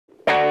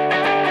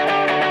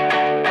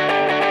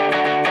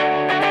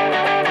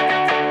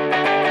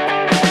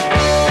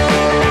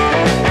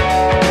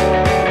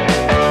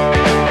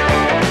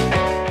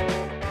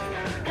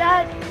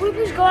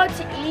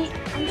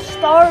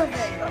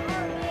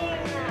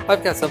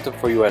I've got something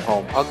for you at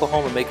home. I'll go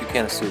home and make you a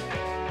can of soup.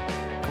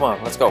 Come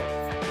on, let's go.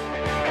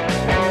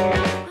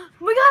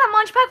 We got a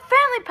MunchPak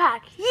family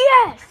pack!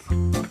 Yes!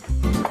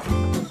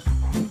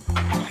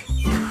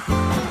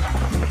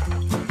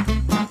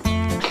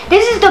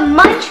 This is the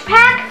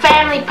MunchPak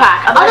Family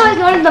pack. otherwise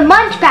known as the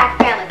MunchPak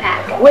family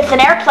pack. With an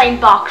airplane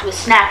box with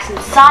snacks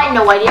inside.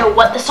 No idea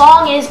what the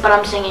song is, but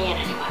I'm singing it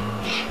anyway.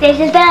 This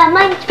is the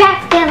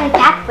MunchPak family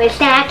pack with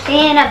snacks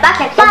in a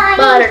bucket.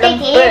 Flying,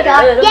 sticky,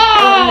 dog.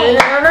 Yay!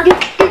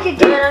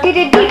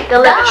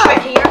 Delivered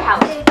straight to your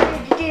house.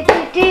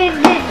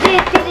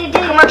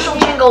 Commercial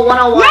jingle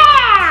 101.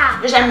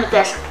 Yeah! Just end with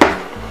this.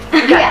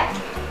 Okay.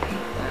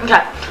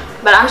 Okay.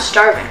 But I'm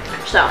starving,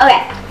 so.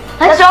 Okay.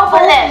 Let's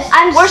open this.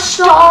 We're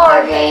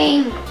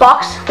starving.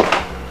 Box.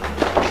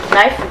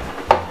 Knife.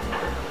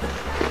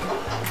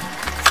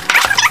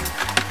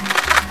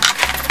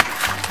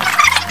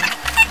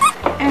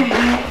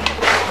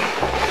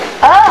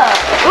 Oh.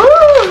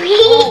 Ooh.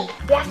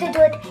 We have to do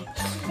it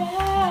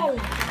slowly.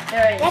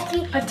 There it is. Let's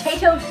see.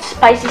 Potato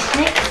spicy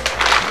snake.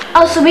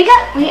 Oh, so we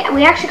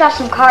actually got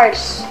some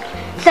cards.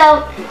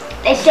 So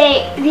they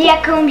say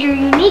Theekholms your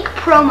unique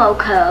promo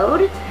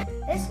code.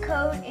 This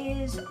code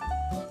is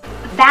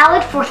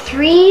valid for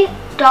 $3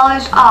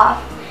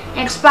 off and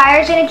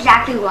expires in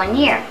exactly 1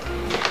 year.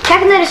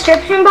 Check in the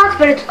description box,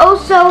 but it's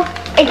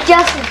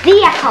just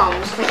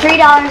Theekholms for $3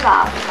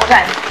 off.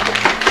 Okay.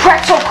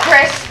 Pretzel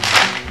crisp.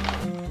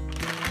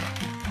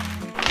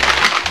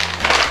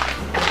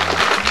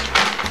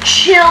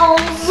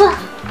 Chills.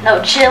 No,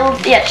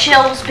 chills. Yeah,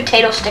 chills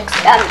potato sticks.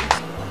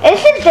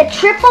 This is the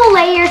triple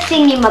layer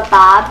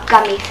thingy-mabob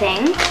gummy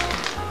thing.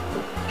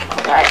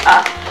 Okay,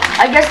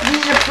 I guess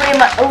these are pretty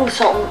much, oh,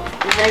 salt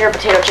and vinegar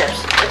potato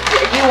chips. Do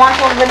you want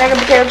some vinegar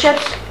potato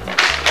chips?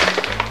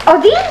 Are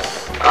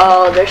these?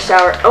 Oh, they're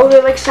sour. Oh,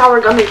 they're like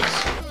sour gummies.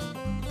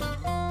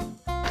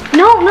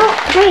 No,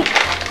 Drake.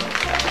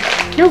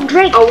 No,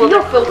 Drake. Oh, well,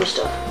 they're filled with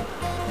stuff.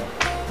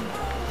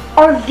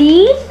 Are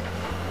these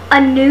a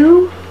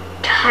new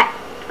type?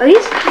 Are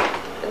these?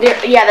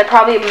 They're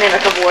probably a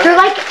mimic of war. They're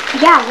like,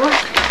 yeah, look.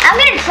 I'm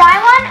gonna try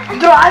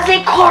one.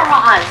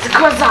 Croissants.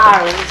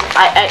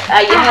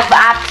 I have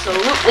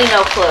absolutely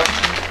no clue.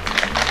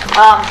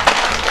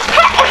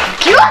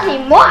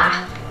 Excuse-moi.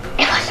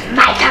 It was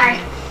my turn.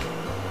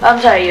 I'm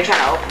sorry, you're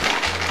trying to open.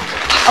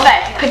 Okay,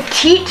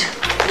 petite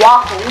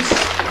waffles.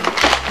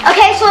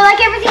 Okay, so I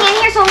like everything in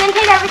here, so I'm gonna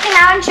take everything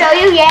out and show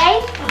you.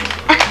 Yay.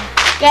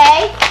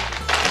 Yay.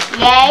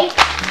 Yay.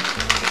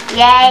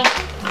 Yay.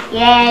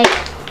 Yay.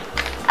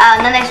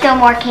 And then there's still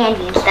more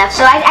candy and stuff.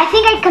 So I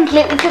think I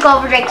completely took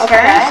over Drake's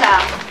turn. So.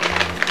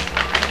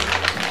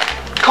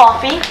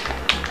 Coffee.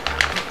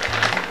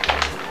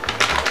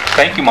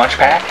 Thank you,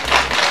 MunchPak.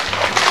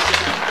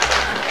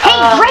 Hey,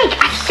 Drake,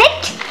 I said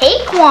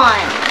take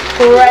one.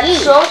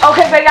 Pretzels.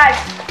 Okay, but guys,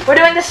 we're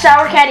doing the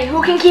sour candy.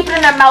 Who can keep it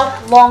in their mouth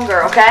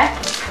longer, okay?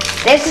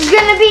 This is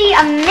gonna be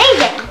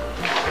amazing.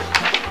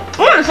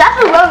 So that's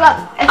a roll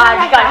up. I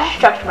just got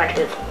stuck to my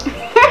tooth.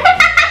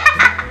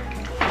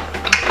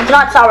 It's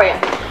not sour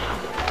yet.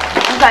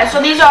 Okay,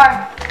 so these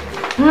are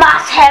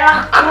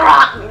mascara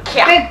crock.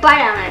 Big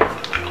bite on it.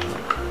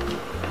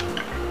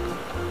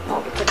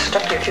 Oh, it's like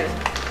stuck to your tooth.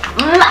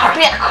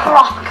 Mascara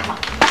crock.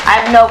 I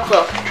have no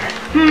clue.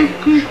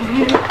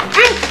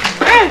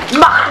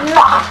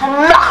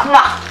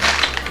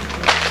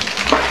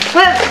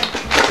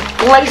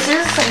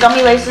 Laces,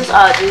 gummy laces.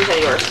 These are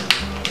yours.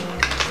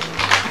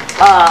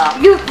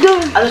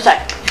 Other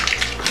side.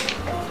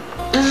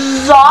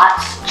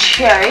 Zot's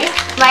cherry.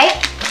 Right?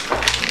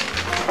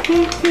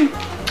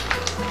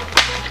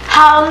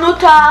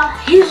 Hanuta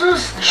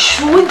Jesus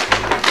Schwinn.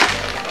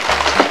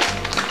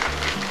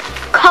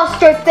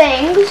 Custard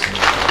things.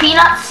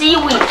 Peanut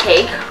seaweed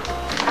cake.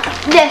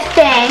 This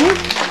thing.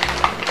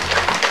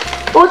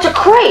 Oh, it's a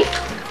crepe.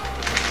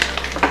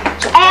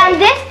 And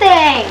this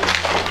thing.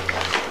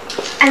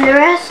 And the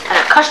rest. And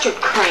a custard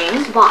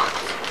cream. Box.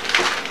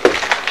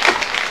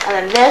 And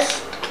then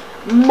this.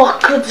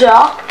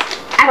 Makaja.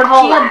 I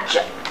call that.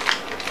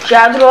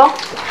 Jadro.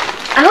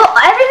 I call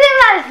everything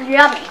that is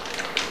yummy.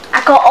 I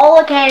call all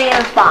the candy in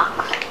this box.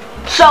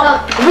 So,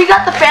 we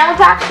got the family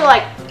pack, so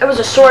like, it was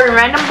assorted and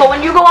random, but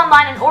when you go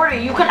online and order,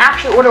 you can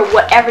actually order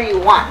whatever you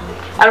want.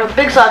 Out of a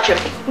big selection.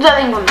 There's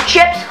everything from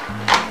chips,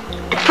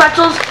 to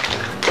pretzels,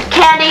 to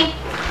candy,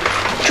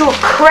 to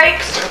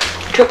crepes,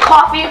 to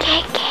coffee.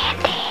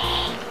 Candy.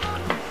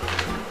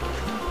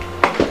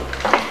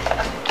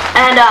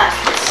 And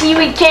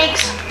seaweed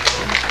cakes.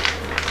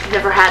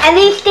 Never had. And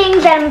these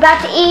things that I'm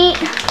about to eat.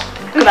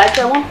 Could I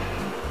try one?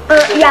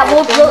 Yeah,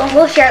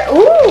 we'll share.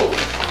 Ooh.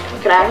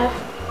 Could I have?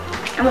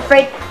 I'm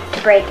afraid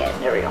to break it.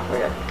 There we go. We're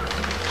good.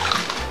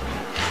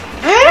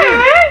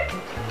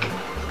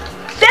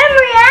 Same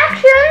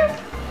reaction.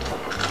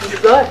 You're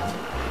good.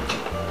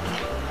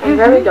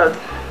 Very good.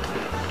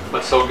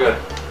 That's so good.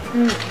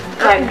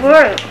 Okay.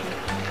 Good.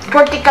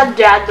 Portica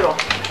Jadro.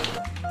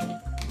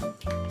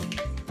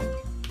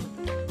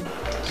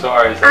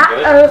 Sorry, is that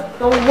good?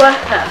 So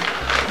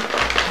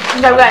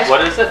guys.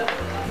 What is it?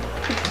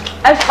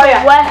 Oh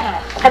yeah.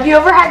 Have you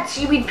ever had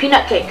seaweed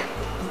peanut cake?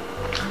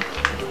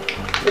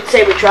 Let's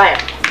say we try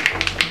it.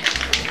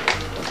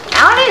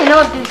 I don't even know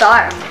what these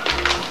are.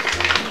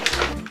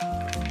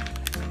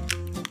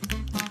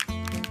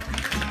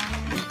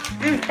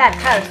 That's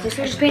toast. This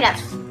is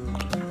peanuts.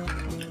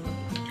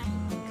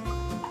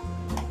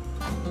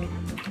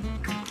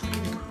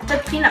 It's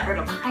like peanut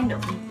brittle, kind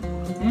of.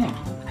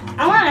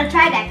 I want to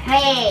try the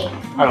cake.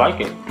 I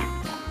like it.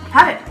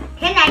 Have it.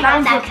 Can I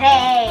have the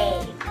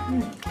cake?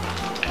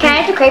 Can I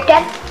have the crepe,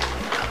 Dad?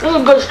 This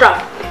is good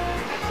stuff.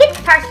 It's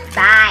first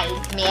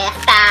bite,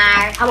 mister.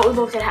 How about we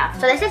both get half?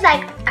 So this is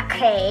like a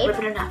cake. Rip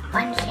it in half.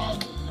 One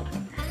shaky.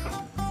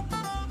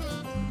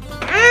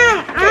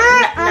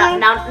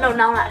 Now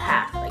not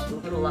half. Like a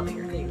little up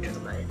here because you're trying to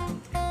bite it.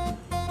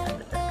 Yeah,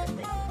 but that's a good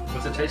thing.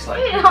 What's it taste like?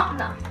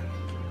 No.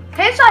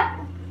 Tastes like,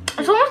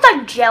 it's almost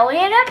like jelly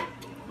in it.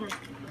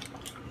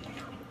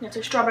 It's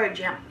like strawberry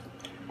jam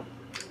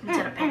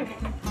instead of pancake.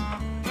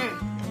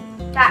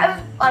 That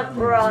is like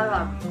really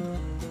good.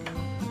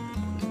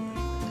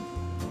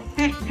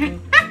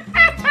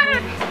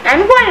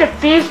 I'm going to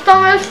feast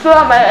on this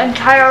throughout my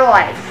entire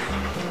life.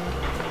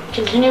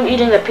 Continue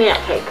eating the peanut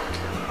cake.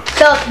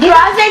 So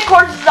Jurassic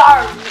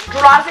Corsars.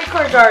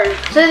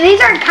 So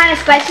these are kind of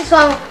spicy,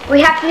 so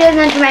we have to give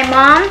them to my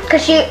mom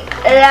because she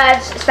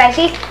loves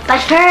spicy. But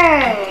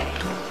first,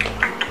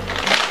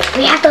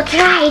 we have to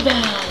try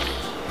them.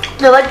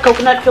 They're like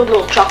coconut-filled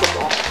little chocolate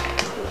balls.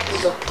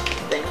 These are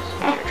things.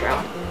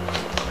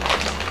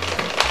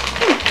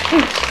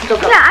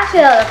 Yeah, I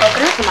feel the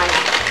coconut. Come on.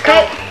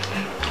 Okay,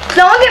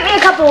 someone get me a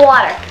cup of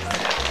water.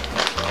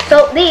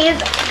 So these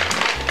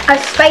are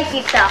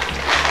spicy stuff.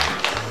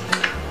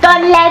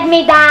 Don't let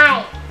me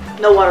die.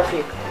 No water for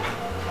you.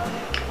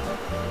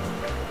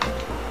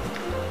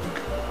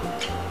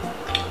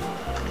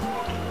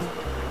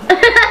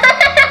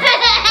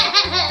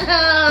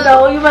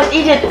 No, you must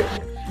eat it.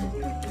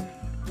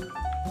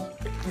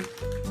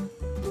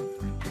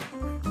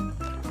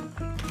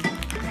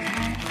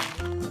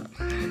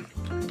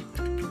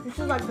 This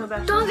is like the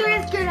best. Don't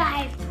risk your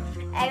life.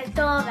 I'm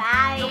so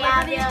bad.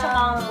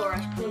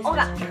 Oh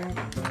God.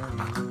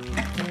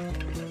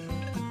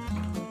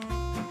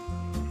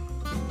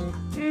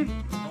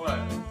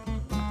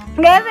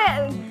 What?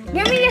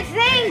 Give me the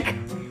sink.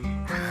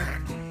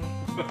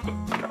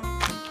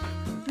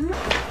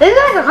 This is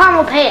like a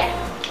caramel pan.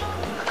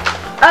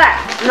 Alright.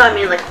 No, I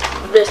mean like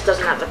this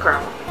doesn't have the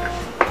caramel.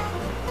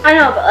 I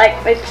know, but like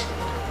it's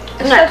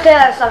No. stuck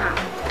together somehow.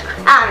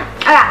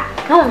 Okay.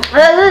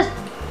 This is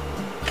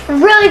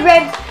really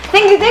great.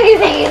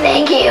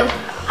 Thank you.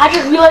 I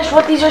just realized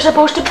what these are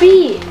supposed to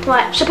be.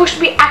 What? Supposed to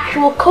be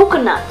actual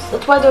coconuts.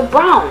 That's why they're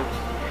brown.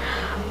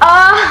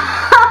 Oh.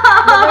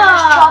 But they're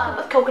just chocolate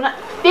with coconut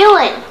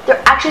filling.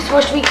 They're actually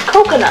supposed to be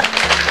coconut.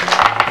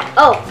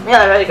 Oh, yeah,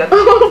 they're really good.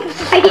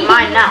 They're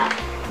mine now.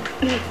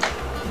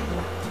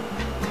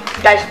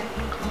 Guys,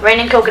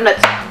 raining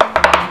coconuts.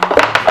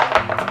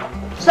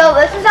 So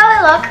this is how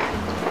they look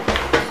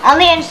on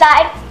the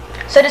inside.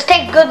 So just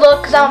take a good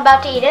look because I'm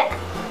about to eat it.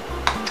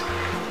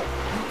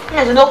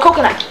 There's a little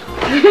coconut.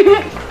 It's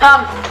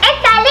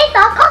a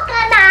little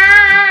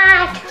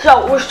coconut.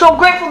 So we're so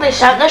grateful they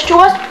sent this to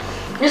us.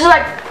 This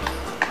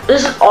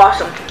is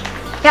awesome.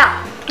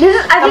 Yeah. This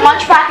is The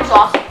MunchPak is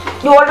awesome.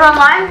 You order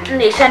online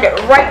and they send it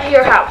right to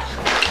your house.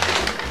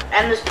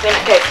 And this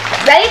peanut cake.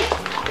 Ready?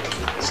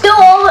 Still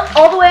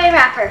all the way in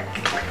wrapper.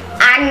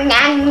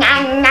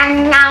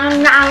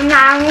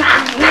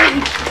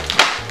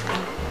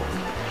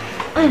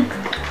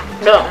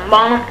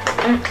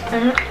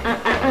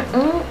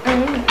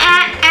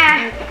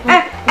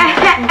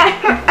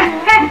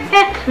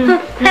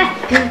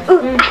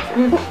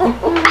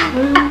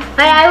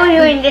 I was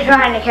doing this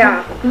behind the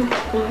camera.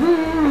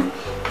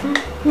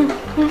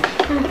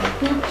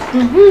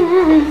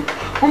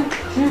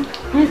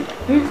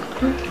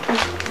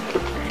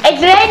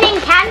 It's raining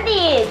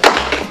candies.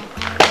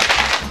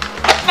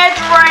 It's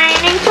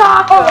raining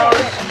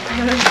tacos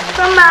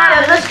from out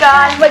of the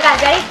sky. Wait,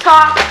 guys, ready?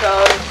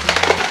 Tacos.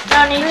 No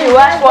need to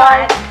ask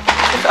why.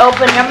 Just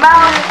open your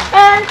mouth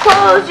and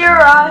close your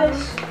eyes.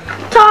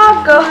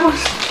 Tacos.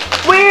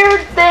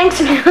 Weird things.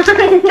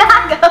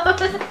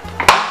 Tacos.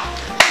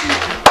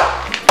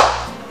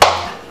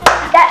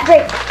 That's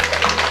great.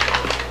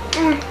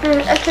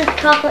 That's just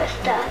chocolate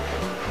stuff.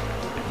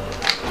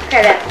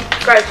 Okay then,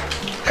 guys.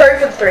 Curry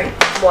for 3.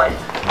 One.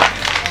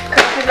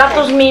 Got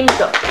those memes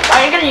though.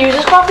 Are you gonna use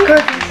this coffee?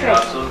 Curry for 3.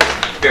 Yeah, so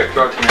here,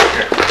 throw it to me right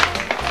here.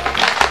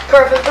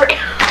 Curry for 3.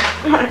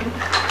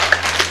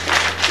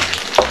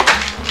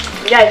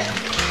 Guys.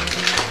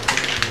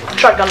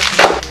 Shotgun.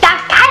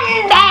 That's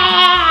candy!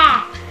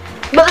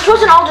 But this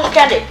wasn't all just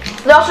candy.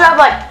 They also have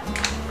like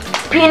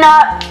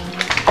peanut,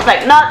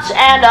 like nuts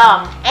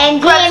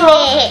and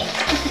pretzels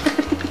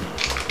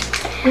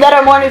that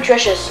are more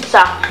nutritious.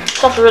 So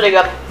stuff's really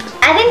good.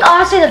 I think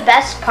honestly the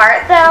best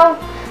part though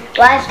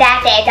was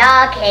that it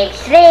all came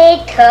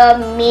straight to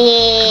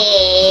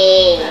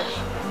me.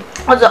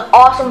 It's an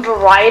awesome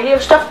variety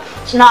of stuff.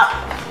 It's not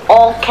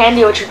all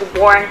candy, which is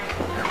boring.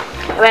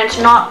 mean, it's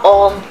not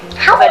all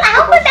How would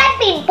that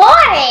be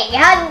boring?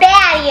 How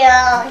dare you?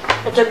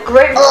 It's a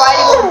great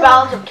variety with a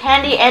balance of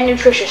candy and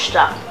nutritious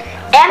stuff.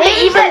 And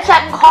they even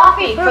set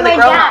coffee for the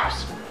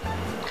grown-ups.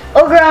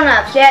 Oh,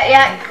 grown-ups,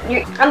 yeah.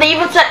 And they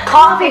even set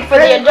coffee for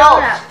the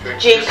adults.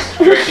 Jinx.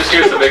 Just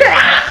here's the big one.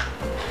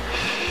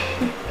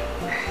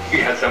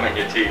 You have some in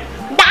your teeth.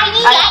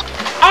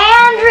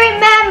 And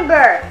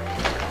remember,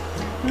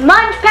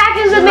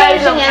 MunchPak is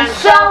amazing and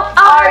so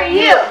are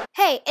you.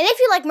 Hey, and if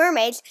you like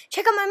mermaids,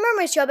 check out my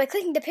mermaid show by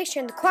clicking the picture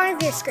in the corner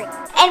of your screen.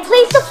 And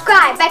please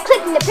subscribe by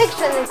clicking the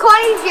picture in the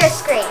corner of your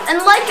screen. And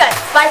like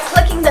us by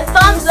clicking the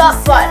thumbs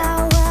up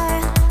button.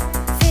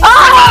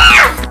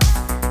 Oh!